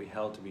to what we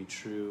held to be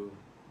true,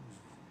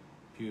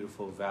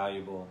 beautiful,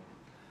 valuable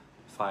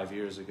 5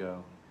 years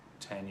ago,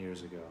 10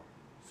 years ago,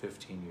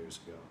 15 years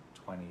ago,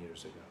 20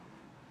 years ago,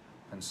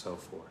 and so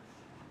forth.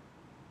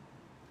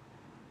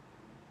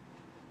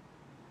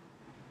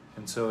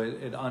 And so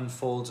it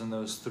unfolds in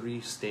those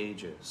 3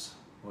 stages,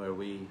 where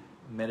we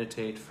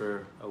meditate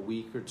for a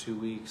week or 2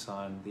 weeks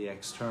on the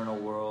external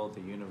world,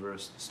 the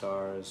universe, the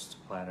stars, to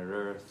planet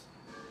Earth,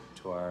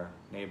 to our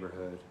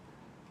neighborhood,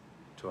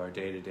 to our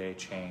day-to-day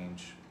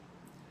change.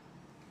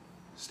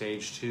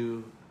 Stage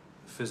 2,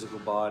 physical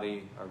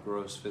body, our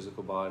gross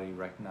physical body,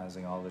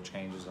 recognizing all the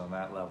changes on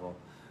that level.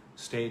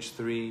 Stage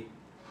 3,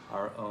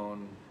 our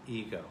own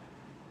ego,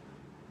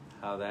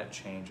 how that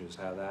changes,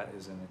 how that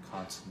is in a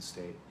constant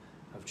state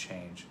of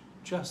change,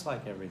 just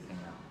like everything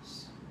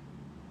else.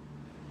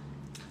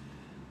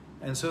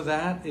 And so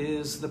that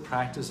is the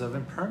practice of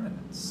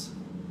impermanence.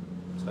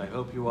 So I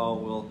hope you all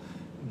will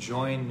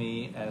join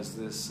me as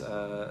this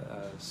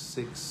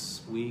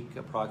 6-week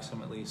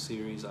approximately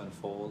series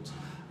unfolds.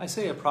 I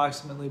say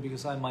approximately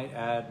because I might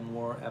add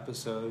more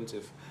episodes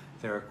if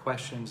there are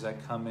questions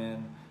that come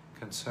in,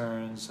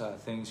 concerns,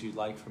 things you'd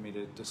like for me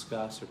to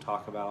discuss or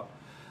talk about.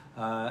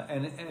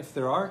 And if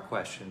there are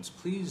questions,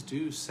 please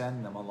do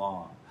send them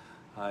along.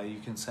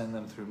 You can send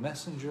them through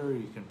Messenger,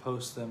 you can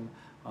post them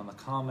on the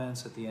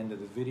comments at the end of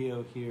the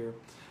video here.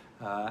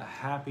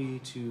 happy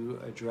to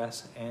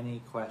address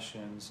any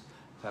questions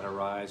that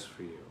arise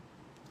for you.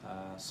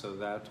 So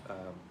that,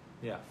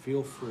 yeah,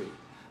 feel free.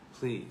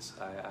 Please,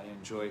 I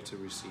enjoy to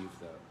receive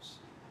those.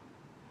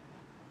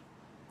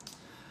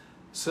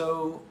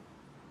 So,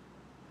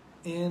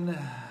 in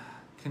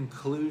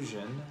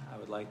conclusion, I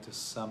would like to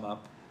sum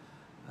up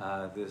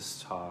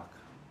this talk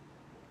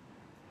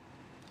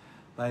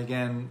by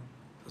again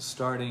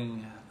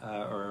starting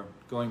or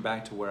going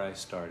back to where I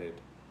started,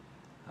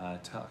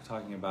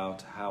 talking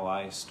about how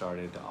I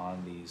started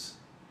on these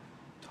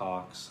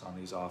talks, on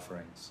these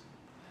offerings,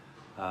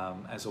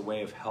 as a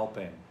way of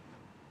helping.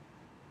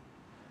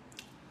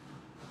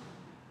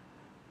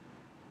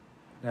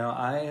 Now,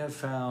 I have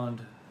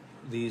found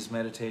these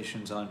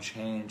meditations on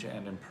change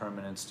and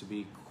impermanence to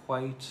be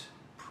quite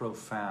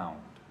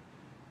profound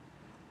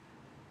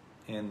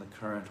in the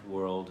current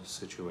world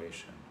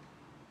situation.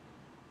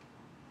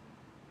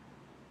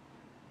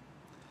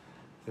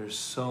 There's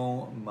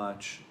so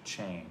much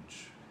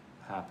change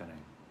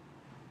happening.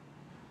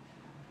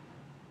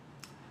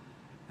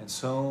 And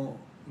so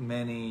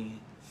many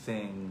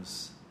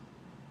things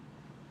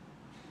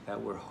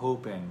that we're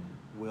hoping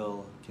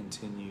will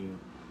continue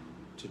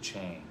to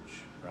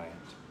change, right?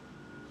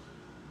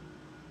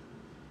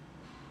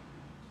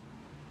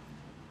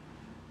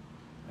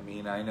 I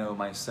mean, I know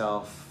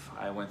myself,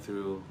 I went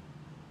through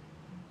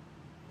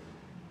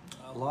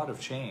a lot of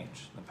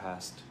change in the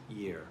past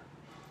year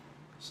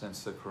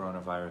since the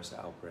coronavirus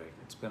outbreak.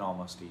 It's been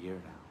almost a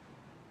year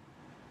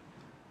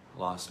now.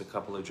 Lost a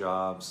couple of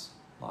jobs,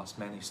 lost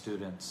many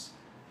students.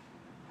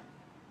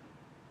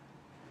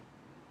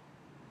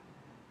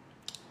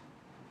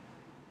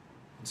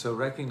 And so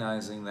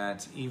recognizing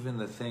that even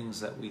the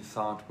things that we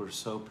thought were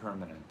so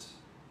permanent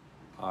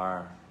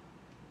are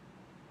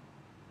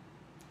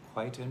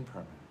quite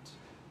impermanent.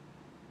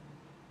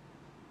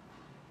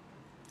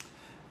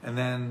 And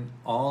then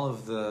all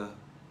of the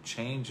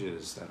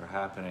changes that are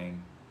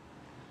happening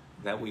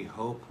that we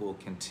hope will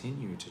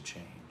continue to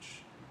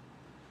change.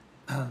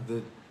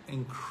 The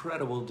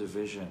incredible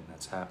division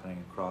that's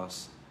happening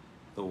across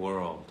the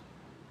world,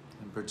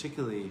 and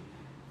particularly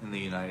in the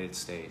United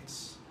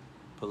States,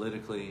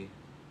 politically,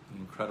 the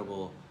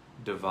incredible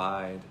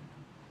divide,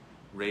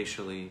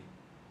 racially,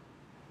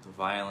 the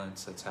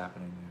violence that's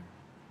happening there.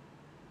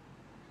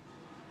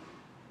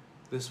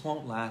 This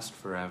won't last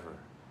forever.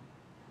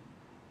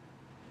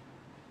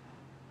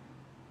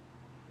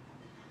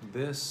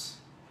 This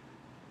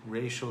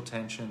racial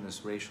tension,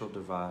 this racial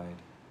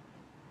divide,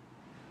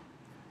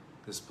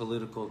 this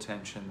political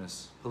tension,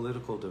 this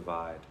political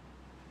divide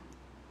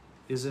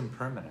is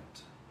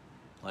impermanent,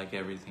 like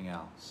everything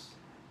else.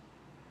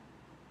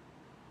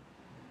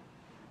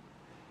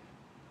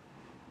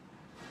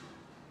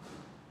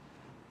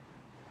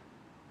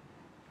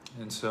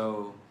 And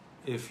so,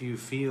 if you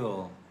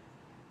feel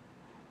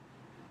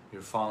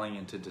you're falling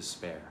into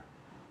despair,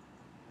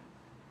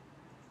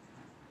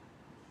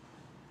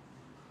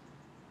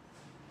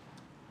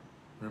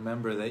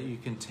 remember that you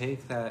can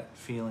take that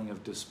feeling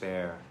of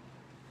despair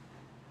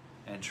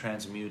and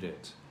transmute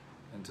it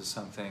into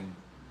something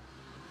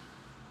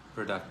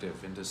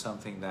productive, into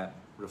something that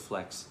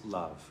reflects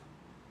love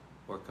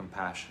or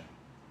compassion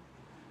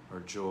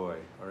or joy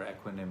or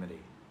equanimity.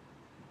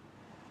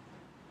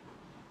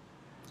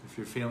 If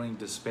you're feeling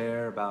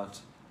despair about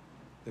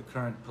the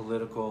current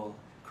political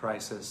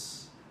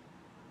crisis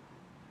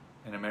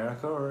in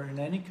America or in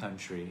any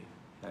country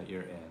that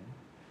you're in,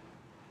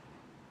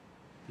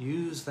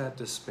 use that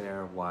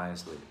despair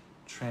wisely.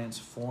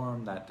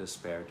 Transform that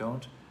despair.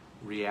 Don't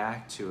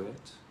react to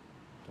it.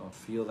 Don't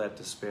feel that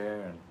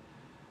despair and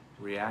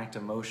react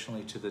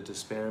emotionally to the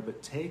despair,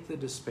 but take the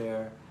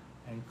despair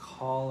and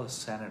call a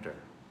senator.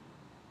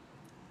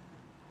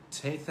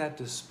 Take that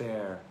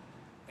despair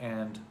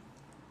and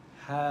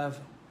have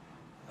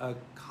a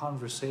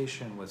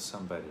conversation with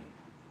somebody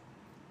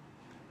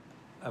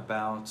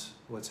about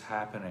what's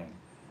happening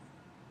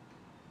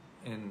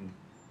in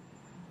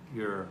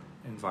your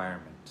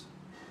environment.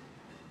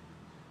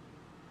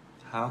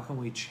 How can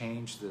we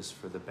change this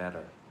for the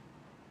better?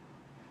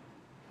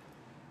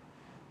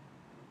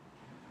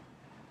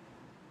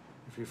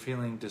 If you're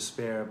feeling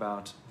despair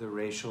about the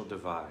racial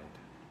divide,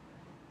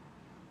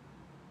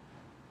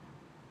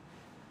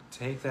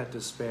 take that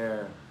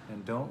despair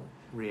and don't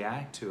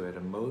react to it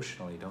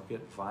emotionally. Don't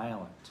get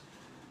violent.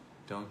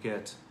 Don't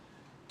get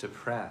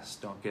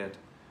depressed. Don't get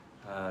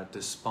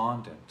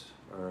despondent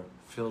or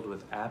filled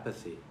with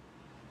apathy.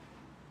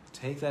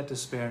 Take that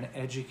despair and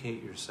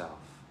educate yourself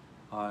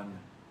on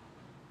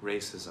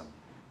racism.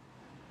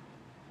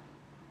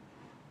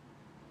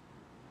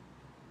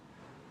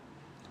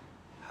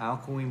 How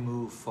can we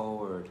move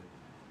forward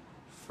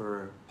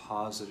for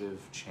positive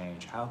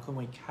change? How can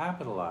we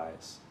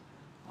capitalize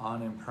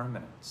on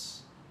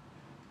impermanence?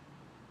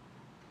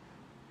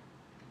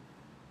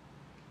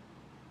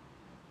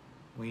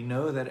 We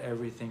know that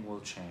everything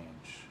will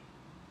change.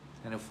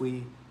 And if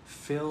we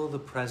fill the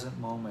present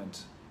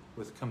moment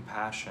with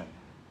compassion,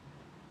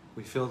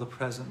 we fill the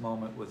present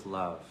moment with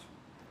love,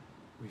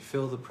 we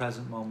fill the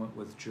present moment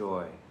with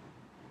joy,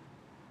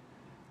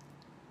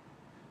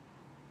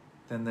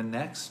 then the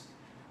next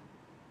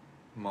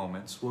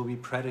moments will be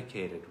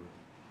predicated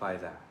by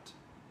that.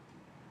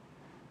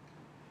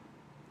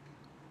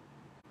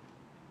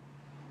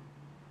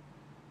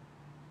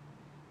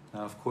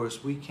 Now, of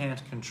course, we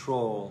can't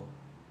control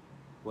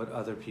what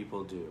other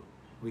people do.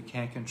 We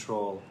can't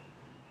control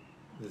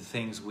the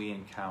things we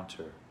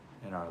encounter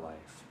in our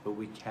life, but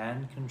we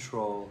can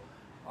control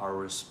our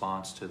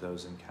response to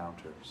those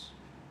encounters.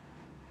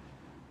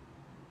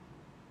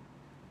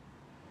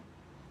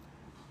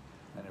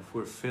 And if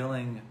we're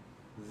filling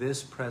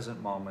this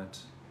present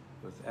moment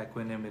with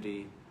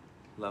equanimity,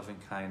 loving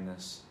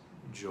kindness,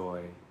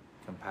 joy,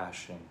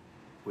 compassion,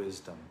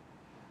 wisdom,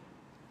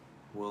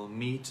 we'll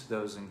meet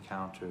those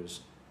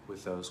encounters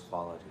with those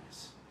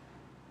qualities.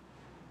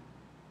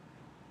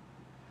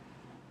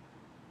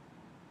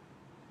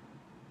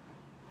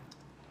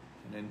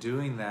 And in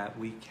doing that,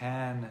 we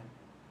can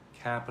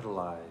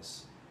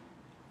capitalize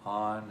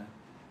on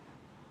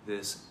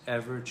this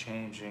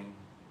ever-changing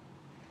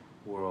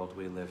world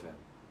we live in.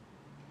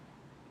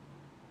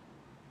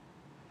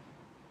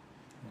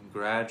 And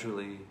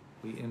gradually,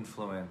 we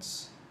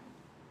influence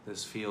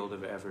this field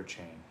of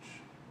ever-change.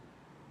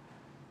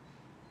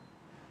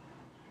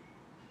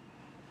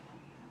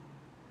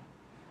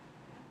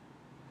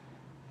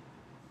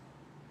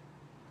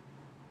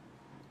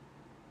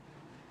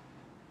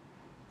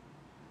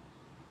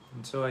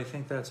 And so I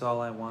think that's all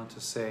I want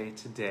to say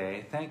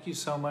today. Thank you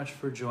so much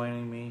for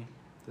joining me.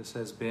 This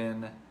has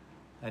been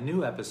a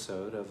new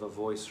episode of A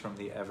Voice from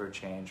the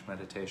Ever-Change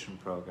meditation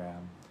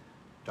program,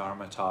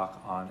 Dharma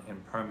Talk on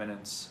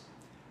Impermanence.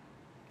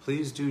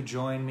 Please do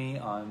join me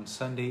on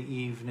Sunday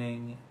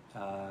evening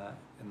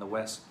in the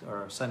West,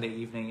 or Sunday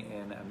evening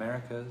in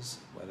Americas,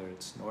 whether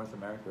it's North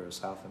America or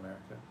South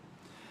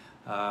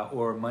America,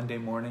 or Monday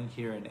morning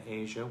here in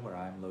Asia, where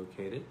I'm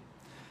located.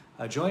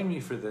 Join me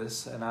for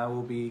this, and I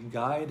will be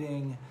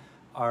guiding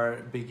our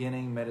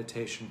beginning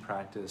meditation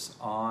practice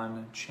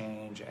on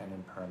change and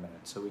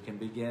impermanence, so we can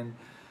begin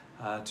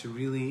to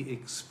really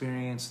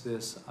experience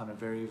this on a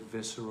very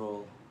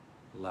visceral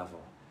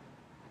level.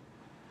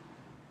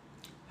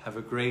 Have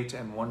a great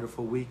and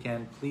wonderful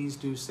weekend. Please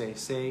do stay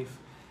safe,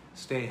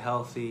 stay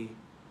healthy,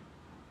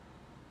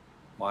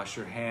 wash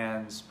your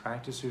hands,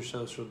 practice your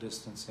social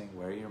distancing,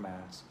 wear your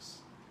masks,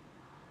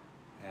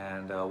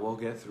 and we'll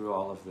get through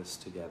all of this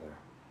together.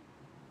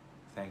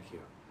 Thank you.